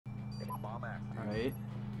Alright.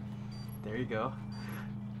 There you go.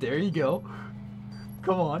 There you go.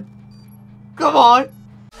 Come on. Come on!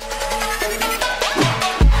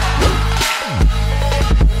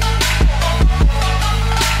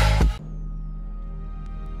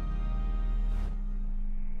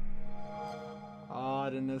 Oh,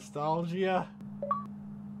 the nostalgia.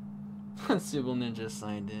 UnseeableNinja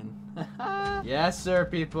signed in. Yes, sir,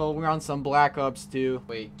 people. We're on some Black Ops 2.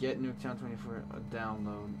 Wait, get Nuketown 24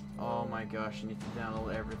 download. Oh my gosh, I need to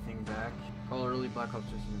download everything back. Call early Black Ops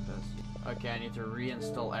 2 is the best. Okay, I need to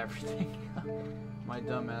reinstall everything. My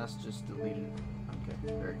dumbass just deleted it. Okay,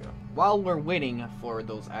 there we go. While we're waiting for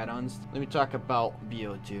those add-ons, let me talk about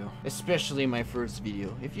BO2. Especially my first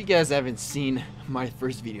video. If you guys haven't seen my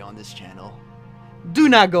first video on this channel, do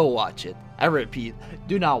not go watch it. I repeat,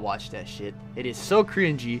 do not watch that shit. It is so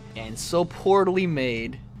cringy and so poorly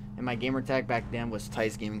made. And my gamer tag back then was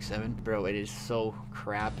TysGaming7. Bro, it is so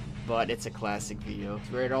crap, but it's a classic video.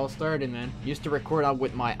 It's where it all started, man. Used to record out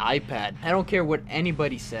with my iPad. I don't care what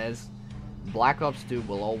anybody says. Black Ops 2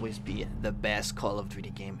 will always be the best Call of Duty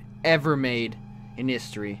game ever made in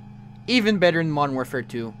history. Even better than Modern Warfare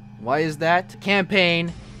 2. Why is that?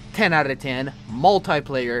 Campaign, 10 out of 10.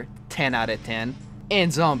 Multiplayer, 10 out of 10.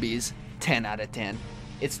 And zombies, 10 out of 10.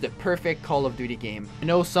 It's the perfect Call of Duty game. I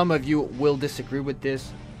know some of you will disagree with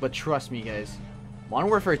this, but trust me, guys. Modern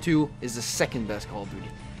Warfare 2 is the second best Call of Duty.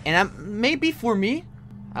 And maybe for me,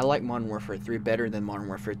 I like Modern Warfare 3 better than Modern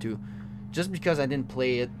Warfare 2. Just because I didn't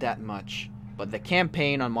play it that much. But the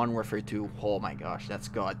campaign on Modern Warfare 2, oh my gosh, that's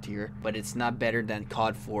God tier. But it's not better than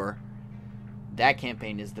COD4. That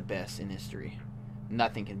campaign is the best in history.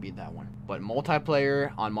 Nothing can beat that one. But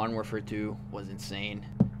multiplayer on Modern Warfare 2 was insane.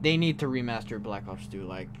 They need to remaster Black Ops 2.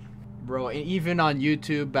 Like, bro, even on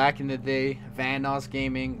YouTube back in the day, Vanos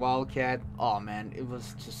Gaming, Wildcat, oh man, it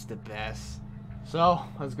was just the best. So,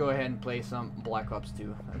 let's go ahead and play some Black Ops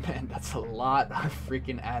 2. Man, that's a lot of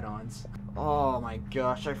freaking add-ons. Oh my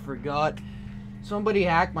gosh, I forgot. Somebody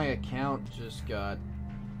hacked my account. Just got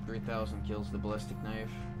 3,000 kills with the Ballistic Knife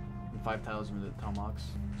and 5,000 with the Tomahawks.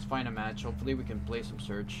 Let's find a match. Hopefully we can play some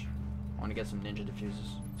search. I want to get some ninja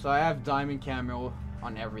diffuses. So I have diamond camo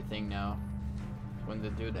on everything now. When the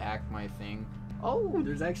dude hacked my thing. Oh,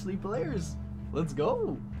 there's actually players. Let's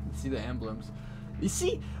go. Let's see the emblems. You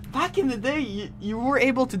see, back in the day, you were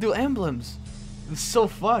able to do emblems. It's so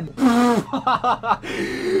fun.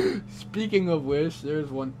 Speaking of which, there's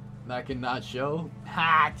one that I cannot show.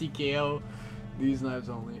 Ha, TKO. These knives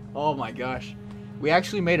only. Oh my gosh. We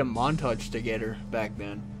actually made a montage together back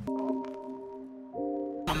then.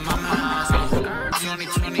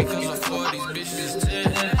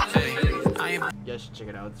 You guys should check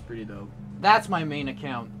it out. It's pretty dope. That's my main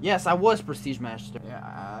account. Yes, I was Prestige Master. Yeah,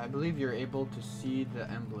 I believe you're able to see the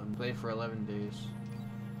emblem. Play for 11 days.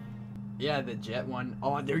 Yeah, the jet one.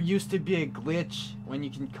 Oh, there used to be a glitch when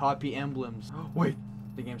you can copy emblems. Wait,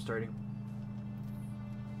 the game's starting.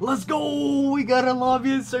 Let's go! We got a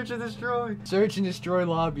lobby in Search and Destroy. Search and Destroy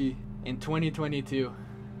lobby in 2022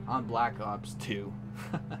 on Black Ops 2.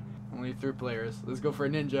 Only 3 players. Let's go for a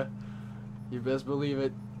ninja. You best believe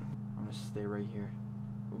it. I'm gonna stay right here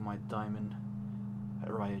with my diamond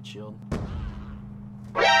riot shield.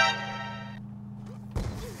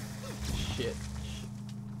 Shit.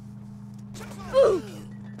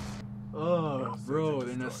 Oh, bro,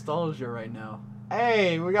 the nostalgia right now.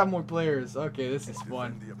 Hey, we got more players. Okay, this is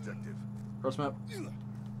fun. Cross map.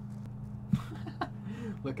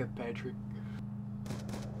 Look at Patrick.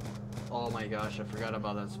 Oh my gosh, I forgot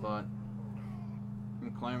about that spot.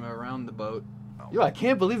 I'm climbing around the boat. Yo, I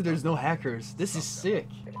can't believe there's no hackers. This is sick.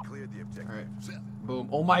 Alright. Boom.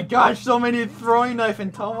 Oh my gosh, so many throwing knife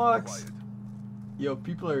and tomahawks. Yo,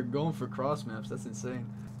 people are going for cross maps. That's insane.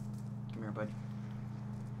 Come here, buddy.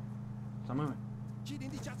 Come on.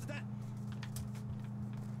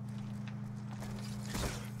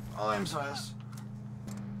 Oh, I'm sorry.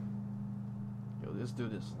 Yo, this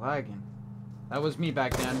dude is lagging. That was me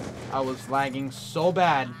back then. I was lagging so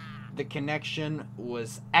bad. The connection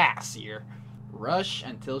was ass here. Rush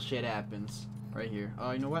until shit happens. Right here.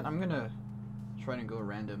 Oh, you know what? I'm gonna try to go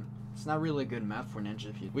random. It's not really a good map for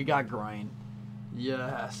ninja. We got grind.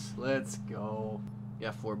 Yes, let's go.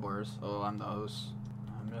 Yeah, 4 bars. Oh, I'm the host.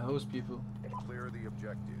 I'm the host, people. Clear the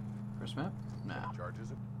objective. First map? Nah.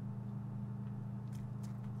 Charges.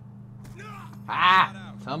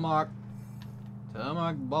 Ah! Tomahawk.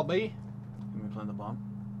 Tomahawk, Bobby. Let me plant the bomb.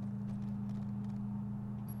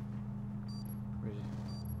 Where is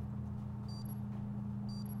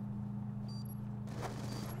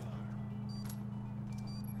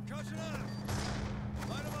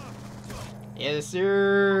he? Yes,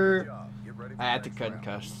 sir. I had to cut and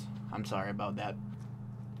cuss. I'm sorry about that.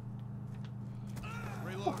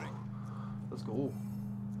 Reloading. Let's go.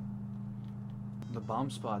 The bomb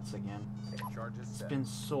spots again. It's been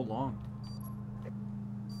so long.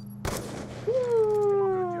 Good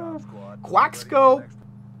job, squad. Quackscope!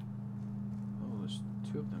 Oh, there's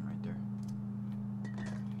 2 of them right there.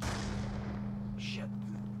 Shit.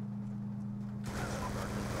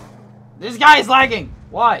 This guy is lagging!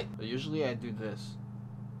 Why? So usually I do this.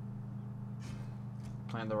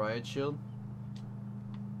 Plant the riot shield.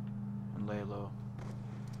 And lay low.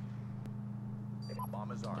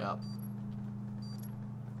 Bomb is armed. Yep.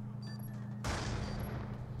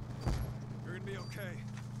 You're gonna be okay.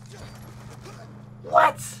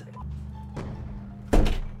 What?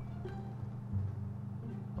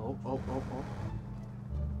 Oh.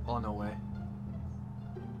 Oh, no way.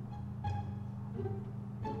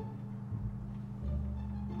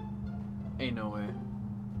 Ain't no way.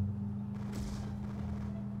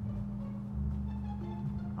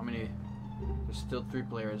 How many? There's still 3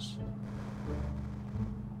 players.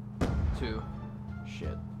 2.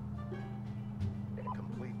 Shit.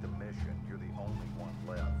 Complete the mission. You're the only one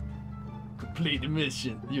left. Complete the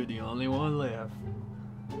mission. You're the only one left.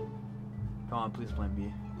 Come on, please plan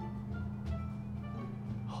B.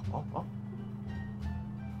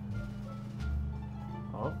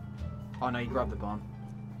 Oh. Oh no, you grabbed the bomb.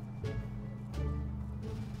 You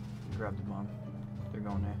grabbed the bomb. They're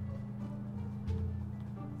going there.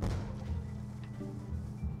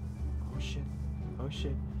 Oh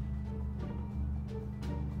shit.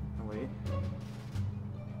 Oh, wait.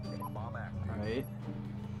 Bomb active. Alright.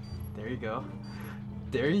 There you go.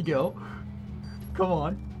 There you go. Come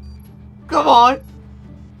on. Come on!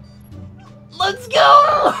 Let's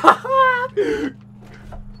go!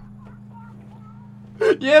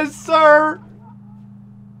 Yes, sir!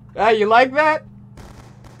 Hey, you like that?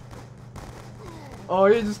 Oh,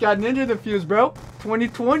 you just got ninja defused, bro.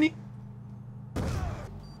 2020.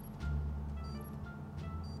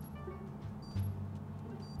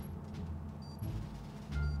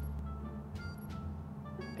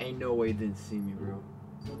 Ain't no way he didn't see me, bro.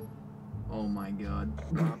 Oh my god.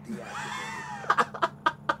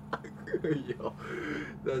 Yo,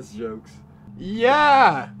 that's jokes.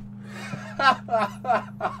 Yeah!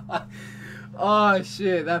 Oh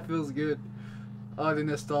shit, that feels good. Oh, the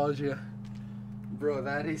nostalgia. Bro,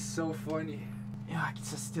 that is so funny. Yeah, I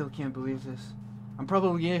just still can't believe this. I'm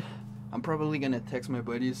probably gonna text my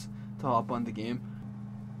buddies to hop on the game.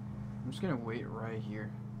 I'm just gonna wait right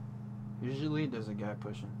here. Usually there's a guy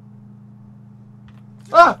pushing.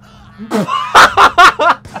 Ah!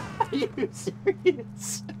 Are you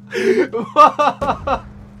serious?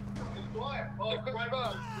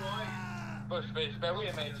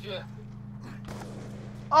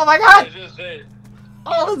 Oh my god!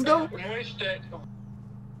 Oh, let's go!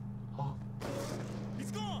 Oh.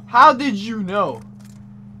 How did you know?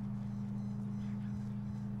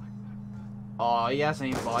 Oh, yes,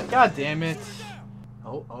 ain't bot. God damn it.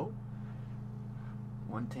 Oh.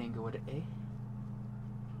 One tango with an A.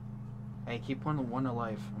 Hey, keep one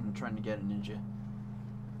alive. I'm trying to get a ninja.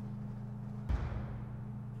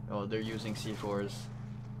 Oh, they're using C4s.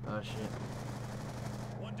 Oh shit.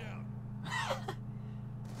 One down.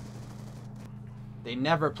 They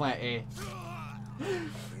never plant A.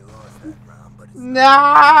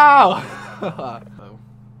 No! Oh.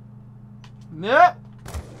 No!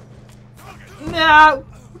 No!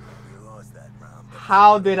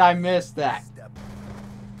 How did I miss that?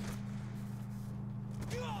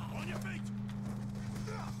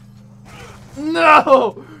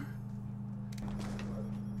 No!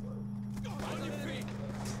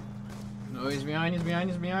 No, he's behind.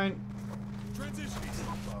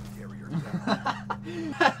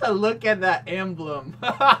 Look at that emblem.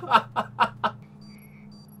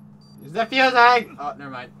 Is that Defusing? Oh,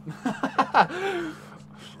 never mind.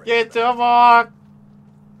 Get Tomahawk.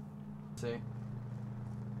 See.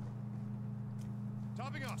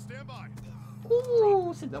 Topping off, stand by.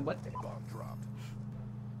 Ooh, sit down, what? Bomb dropped.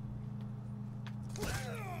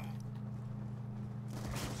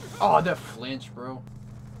 Oh, the flinch, bro.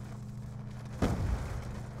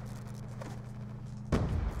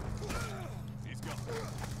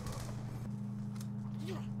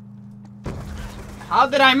 How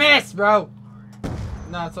did I miss, bro?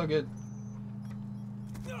 No, it's all good.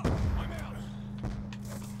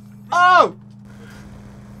 Oh!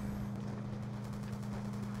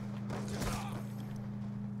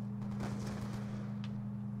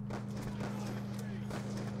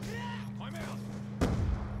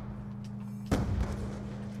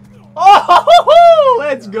 Oh!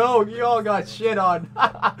 Let's go! You all got shit on.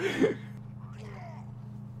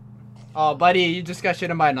 Oh, buddy, you just got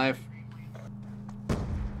shit in my knife.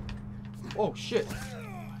 Oh, shit.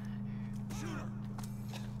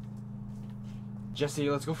 Jesse,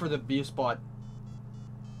 let's go for the B spot.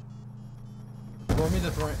 Throw me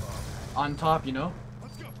the throw on top, you know?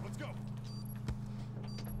 Let's go. Let's go.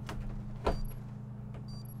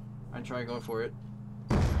 I try to go for it.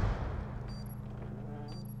 If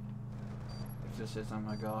this is, oh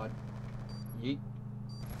my god. Yeet.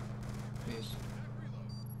 Please.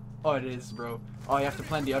 Oh, it is, bro. Oh, you have to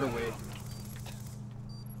plan the other way.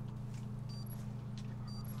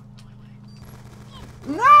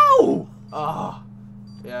 No! Oh.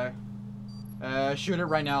 Yeah. Shoot it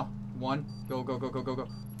right now. One. Go, go, go, go, go, go.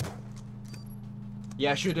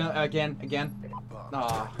 Yeah, shoot it again, again.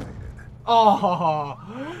 Ah. Oh.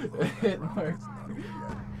 Hit marker.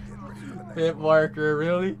 Hit marker,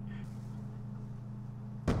 really?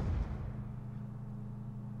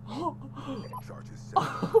 Charges set.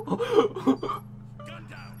 Gun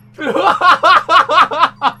down.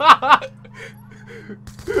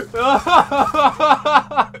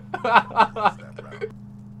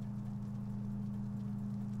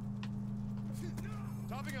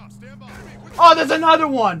 Topping off. Stand by. Oh, there's another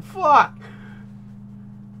one. Fuck.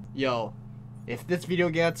 Yo, if this video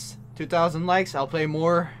gets 2,000 likes, I'll play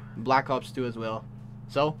more Black Ops 2 as well.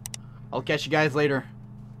 So, I'll catch you guys later.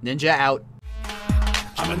 Ninja out.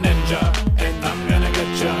 I'm a ninja, and I'm gonna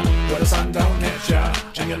get ya where the sun don't hit ya,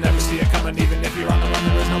 and you'll never see it coming. Even if you're on the run,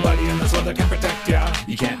 there is nobody in this world that can protect ya.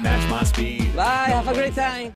 You can't match my speed. Bye, have a great time.